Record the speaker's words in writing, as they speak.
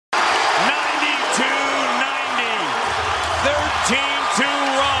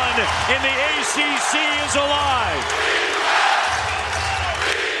ACC is alive.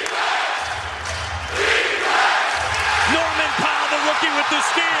 Norman Powell, the rookie, with the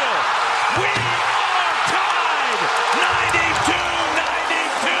steal. We are tied.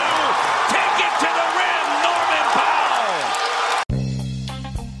 92-92. Take it to the rim, Norman Powell.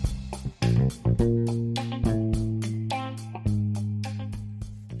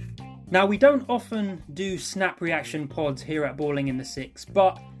 Now, we don't often do snap reaction pods here at Balling in the Six,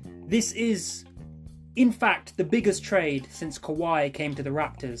 but this is, in fact, the biggest trade since Kawhi came to the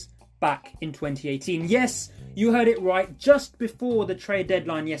Raptors back in 2018. Yes, you heard it right. Just before the trade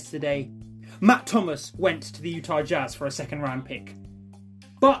deadline yesterday, Matt Thomas went to the Utah Jazz for a second-round pick.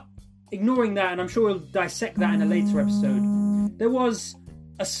 But ignoring that, and I'm sure we'll dissect that in a later episode, there was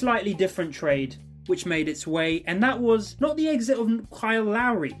a slightly different trade which made its way, and that was not the exit of Kyle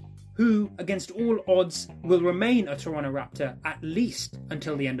Lowry, who, against all odds, will remain a Toronto Raptor at least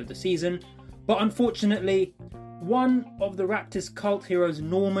until the end of the season. But unfortunately, one of the Raptors' cult heroes,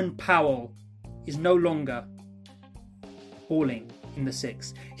 Norman Powell, is no longer balling in the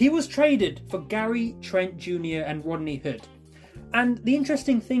Six. He was traded for Gary Trent Jr. and Rodney Hood. And the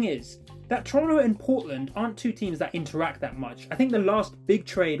interesting thing is that Toronto and Portland aren't two teams that interact that much. I think the last big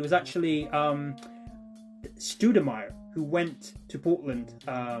trade was actually Stoudemire, who went to Portland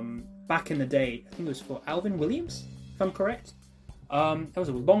back in the day. I think it was for Alvin Williams, if I'm correct. That was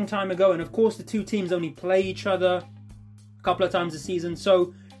a long time ago, and of course the two teams only play each other a couple of times a season,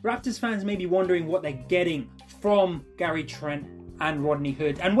 so Raptors fans may be wondering what they're getting from Gary Trent and Rodney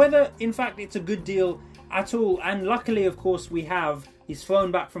Hood, and whether in fact it's a good deal at all. And luckily, of course, he's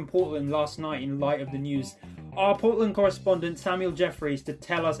flown back from Portland last night in light of the news, our Portland correspondent Samuel Jeffries, to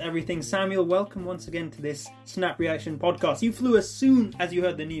tell us everything. Samuel, welcome once again to this Snap Reaction podcast. You flew as soon as you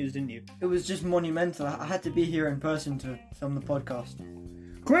heard the news, didn't you? It was just monumental. I had to be here in person to film the podcast.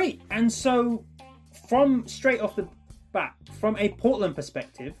 Great. And so, from straight off the bat, from a Portland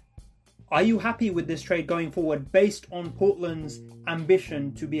perspective, are you happy with this trade going forward based on Portland's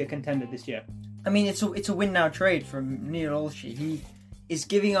ambition to be a contender this year? I mean, it's a win-now trade from Neil Olshey. He is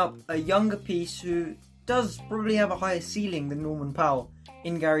giving up a younger piece who does probably have a higher ceiling than Norman Powell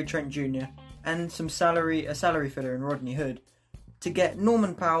in Gary Trent Jr. and a salary filler in Rodney Hood to get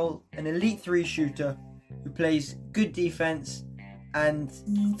Norman Powell, an elite 3 shooter who plays good defense and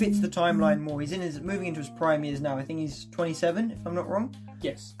fits the timeline more. He's moving into his prime years now. I think he's 27, if I'm not wrong.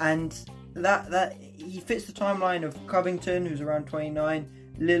 Yes. And that he fits the timeline of Covington, who's around 29,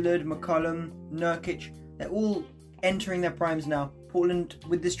 Lillard, McCollum, Nurkic. They're all entering their primes now. Portland,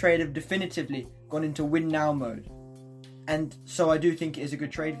 with this trade, have definitively gone into win-now mode. And so I do think it is a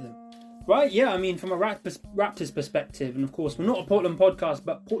good trade for them. Right, yeah, I mean, from a Raptors perspective, and of course, we're not a Portland podcast,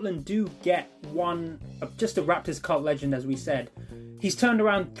 but Portland do get just a Raptors cult legend, as we said. He's turned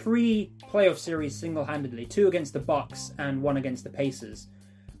around 3 playoff series single-handedly, 2 against the Bucks and 1 against the Pacers.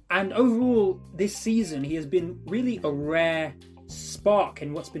 And overall, this season, he has been really a rare spark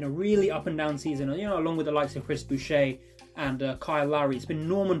in what's been a really up-and-down season, along with the likes of Chris Boucher and Kyle Lowry. It's been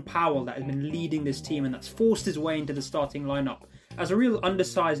Norman Powell that has been leading this team, and that's forced his way into the starting lineup as a real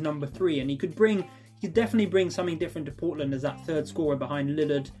undersized number 3. And he could definitely bring something different to Portland as that third scorer behind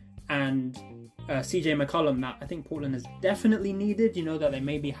Lillard and CJ McCollum that I think Portland has definitely needed, that they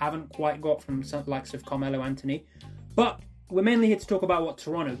maybe haven't quite got from some likes of Carmelo Anthony. But we're mainly here to talk about what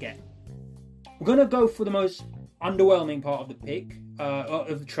Toronto get. We're going to go for the most underwhelming part of the pick,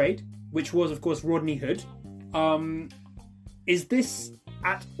 of the trade, which was, of course, Rodney Hood. Is this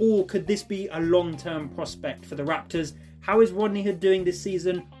at all, could this be a long-term prospect for the Raptors? How is Rodney Hood doing this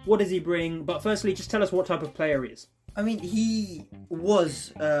season? What does he bring? But firstly, just tell us what type of player he is. I mean, he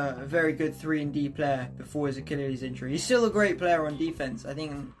was a very good 3-and-D player before his Achilles injury. He's still a great player on defense. I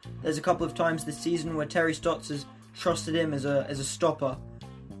think there's a couple of times this season where Terry Stotts has trusted him as a stopper.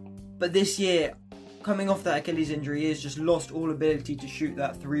 But this year, coming off that Achilles injury, he has just lost all ability to shoot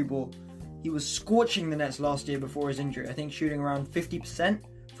that 3 ball. He was scorching the Nets last year before his injury. I think shooting around 50%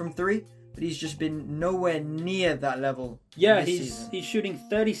 from 3, but he's just been nowhere near that level. Yeah, he's shooting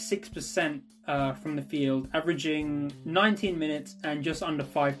 36% from the field, averaging 19 minutes and just under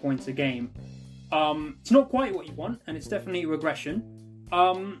 5 points a game. It's not quite what you want, and it's definitely a regression.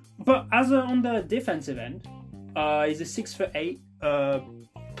 But on the defensive end, he's a 6'8",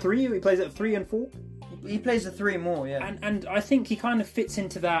 3. He plays at 3 and 4. He plays the 3 more, yeah. And I think he kind of fits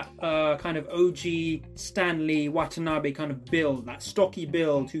into that kind of OG Stanley Watanabe kind of build, that stocky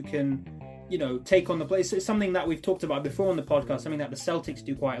build who can, take on the place. It's something that we've talked about before on the podcast, something that the Celtics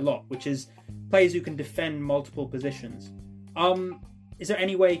do quite a lot, which is players who can defend multiple positions. Is there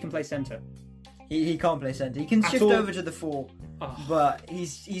any way he can play center? He can't play centre. He can shift over to the 4, but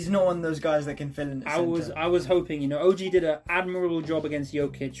he's not one of those guys that can fill in at centre. I was hoping, OG did an admirable job against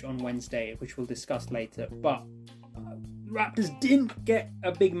Jokic on Wednesday, which we'll discuss later, but Raptors didn't get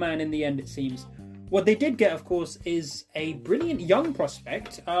a big man in the end, it seems. What they did get, of course, is a brilliant young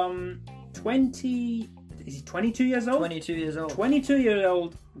prospect. Is he 22 years old? 22 years old.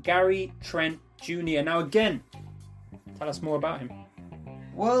 22-year-old Gary Trent Jr. Now, again, tell us more about him.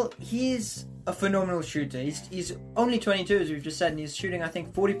 Well, he's a phenomenal shooter. He's only 22, as we've just said, and he's shooting, I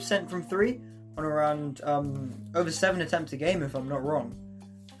think, 40% from 3 on around over 7 attempts a game, if I'm not wrong.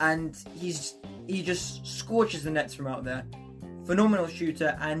 And he just scorches the nets from out there. Phenomenal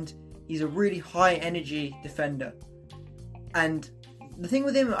shooter, and he's a really high-energy defender. And the thing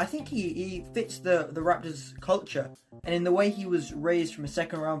with him, I think he fits the Raptors' culture. And in the way he was raised from a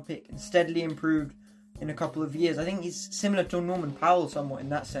second-round pick and steadily improved in a couple of years, I think he's similar to Norman Powell somewhat in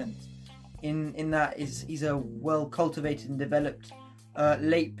that sense. In that he's a well-cultivated and developed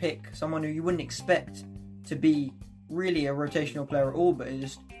late pick, someone who you wouldn't expect to be really a rotational player at all, but it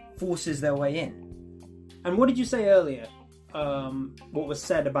just forces their way in. And what did you say earlier? What was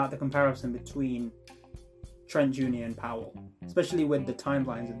said about the comparison between Trent Jr. and Powell, especially with the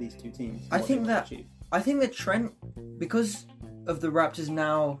timelines of these two teams? I think that Trent, because of the Raptors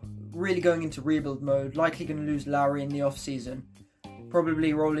now really going into rebuild mode, likely going to lose Lowry in the off-season,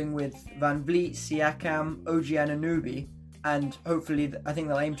 probably rolling with Van Vliet, Siakam, OG Anunoby, and hopefully I think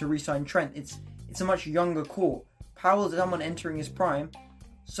they'll aim to re-sign Trent. It's a much younger core. Powell's someone entering his prime,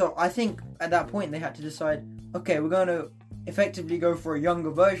 so I think at that point they had to decide, okay, we're going to effectively go for a younger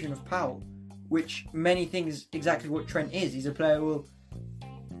version of Powell, which many think is exactly what Trent is. He's a player who will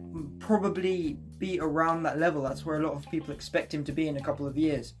probably be around that level. That's where a lot of people expect him to be in a couple of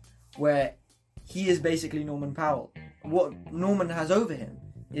years, where he is basically Norman Powell. What Norman has over him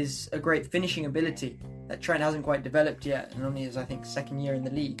is a great finishing ability that Trent hasn't quite developed yet, and only is, I think, second year in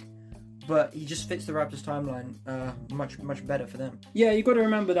the league. But he just fits the Raptors timeline much better for them. Yeah, you've got to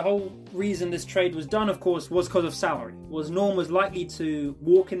remember the whole reason this trade was done, of course, was because of salary. Norm was likely to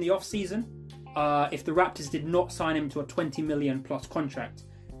walk in the off-season if the Raptors did not sign him to a $20 million plus contract.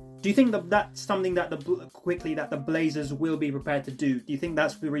 Do you think that that's something that the Blazers will be prepared to do? Do you think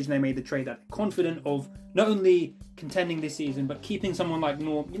that's the reason they made the trade? That they're confident of not only contending this season, but keeping someone like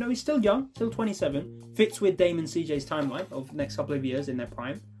Norm, he's still young, still 27, fits with Dame and CJ's timeline of the next couple of years in their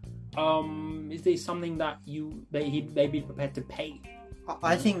prime. Is there something that they'd be prepared to pay?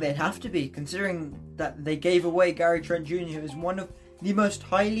 I think they'd have to be, considering that they gave away Gary Trent Jr., who is one of the most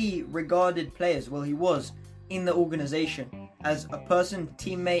highly regarded players. Well, he was in the organization as a person,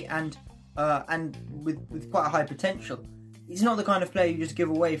 teammate, and with quite a high potential. He's not the kind of player you just give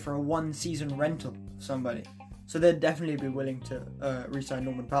away for a one-season rental of somebody. So they'd definitely be willing to re-sign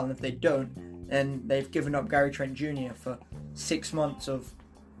Norman Powell. And if they don't, then they've given up Gary Trent Jr. for 6 months of,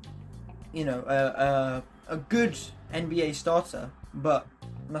 a good NBA starter, but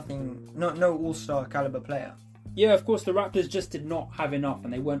no all-star caliber player. Yeah, of course, the Raptors just did not have enough,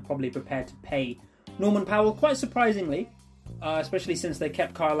 and they weren't probably prepared to pay Norman Powell, quite surprisingly, especially since they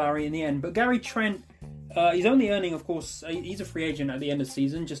kept Kyle Lowry in the end. But Gary Trent, he's only earning, of course, he's a free agent at the end of the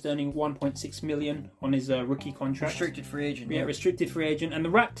season, just earning $1.6 million on his rookie contract. Restricted free agent. Yeah, restricted free agent. And the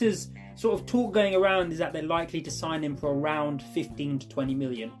Raptors, sort of talk going around is that they're likely to sign him for around 15 to 20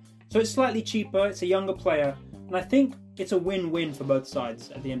 million. So it's slightly cheaper, it's a younger player, and I think it's a win-win for both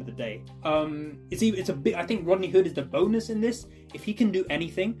sides at the end of the day. It's a big. I think Rodney Hood is the bonus in this. If he can do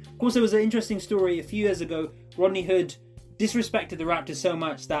anything. Of course, there was an interesting story a few years ago. Rodney Hood disrespected the Raptors so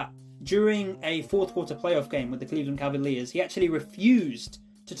much that during a fourth quarter playoff game with the Cleveland Cavaliers, he actually refused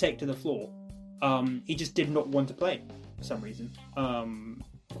to take to the floor. He just did not want to play for some reason.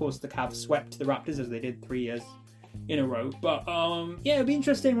 Of course, the Cavs swept the Raptors as they did 3 years in a row. But it'll be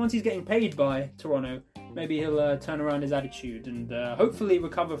interesting once he's getting paid by Toronto. Maybe he'll turn around his attitude and hopefully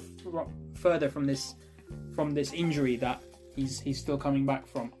recover further from this injury that he's still coming back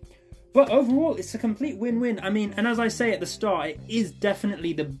from. But overall, it's a complete win-win. I mean, and as I say at the start, it is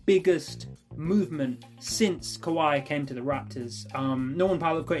definitely the biggest movement since Kawhi came to the Raptors. Norman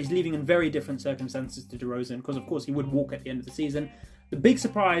Powell, of course, is leaving in very different circumstances to DeRozan, because of course he would walk at the end of the season. The big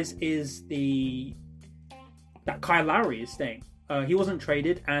surprise is that Kyle Lowry is staying. He wasn't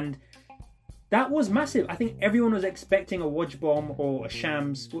traded, and that was massive. I think everyone was expecting a Woj bomb or a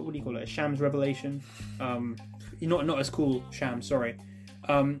Shams. What do you call it? A Shams revelation. Not as cool Shams. Sorry.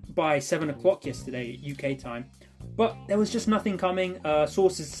 By 7 o'clock yesterday UK time, but there was just nothing coming.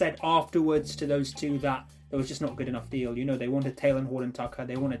 Sources said afterwards to those two that there was just not a good enough deal. You know, they wanted Taylor Horton-Tucker,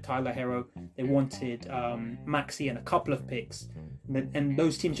 they wanted Tyler Herro, they wanted Maxey and a couple of picks, and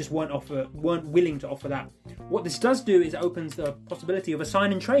those teams just weren't willing to offer that. What this does do is it opens the possibility of a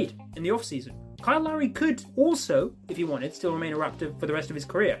sign and trade in the offseason. Kyle Lowry could also, if he wanted, still remain a Raptor for the rest of his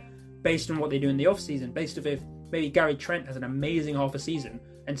career, based on what they do in the offseason, based on if maybe Gary Trent has an amazing half a season,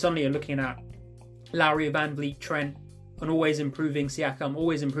 and suddenly you're looking at Lowry, Van Vliet, Trent, and always improving Siakam,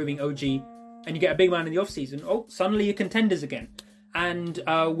 always improving OG, and you get a big man in the offseason. Oh, suddenly you're contenders again. And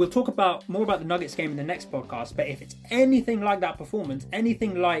we'll talk more about the Nuggets game in the next podcast, but if it's anything like that performance,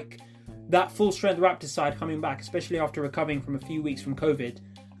 anything like that full-strength Raptors side coming back, especially after recovering from a few weeks from COVID,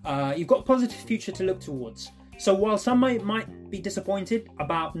 you've got a positive future to look towards. So while some might be disappointed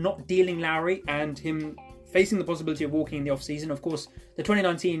about not dealing Lowry and him facing the possibility of walking in the offseason, of course, the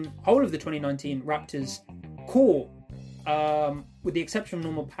whole of the 2019 Raptors core, with the exception of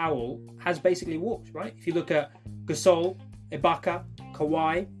Norman Powell, has basically walked, right? If you look at Gasol, Ibaka,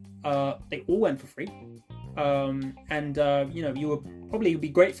 Kawhi, they all went for free. You would probably be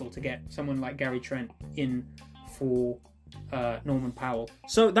grateful to get someone like Gary Trent in for Norman Powell.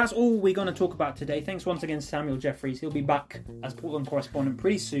 So that's all we're going to talk about today. Thanks once again, Samuel Jeffries. He'll be back as Portland correspondent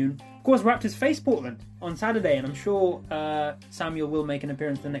pretty soon. Of course, Raptors face Portland on Saturday, and I'm sure Samuel will make an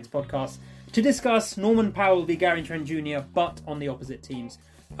appearance in the next podcast to discuss Norman Powell v. Gary Trent Jr., but on the opposite teams.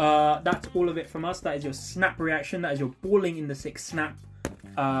 That's all of it from us. That is your snap reaction. That is your balling in the six snap.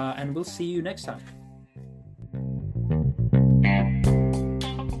 And we'll see you next time.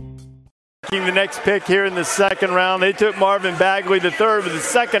 The next pick here in the second round. They took Marvin Bagley the third with the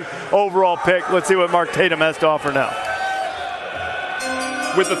second overall pick. Let's see what Mark Tatum has to offer now.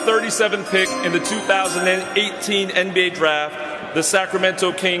 With the 37th pick in the 2018 NBA Draft, the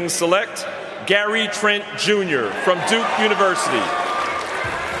Sacramento Kings select Gary Trent Jr. from Duke University.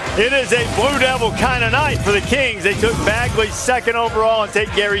 It is a Blue Devil kind of night for the Kings. They took Bagley second overall and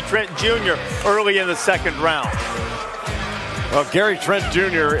take Gary Trent Jr. early in the second round. Well, Gary Trent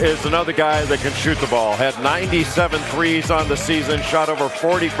Jr. is another guy that can shoot the ball. Had 97 threes on the season, shot over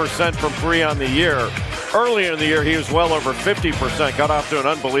 40% from three on the year. Earlier in the year, he was well over 50%, got off to an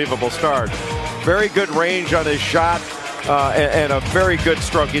unbelievable start. Very good range on his shot and a very good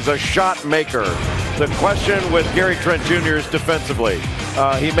stroke. He's a shot maker. The question with Gary Trent Jr. is defensively.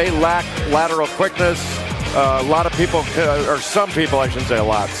 He may lack lateral quickness. A lot of people, or some people, I shouldn't say a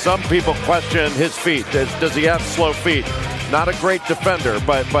lot, some people question his feet. Does he have slow feet? Not a great defender,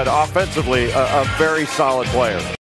 but offensively, a very solid player.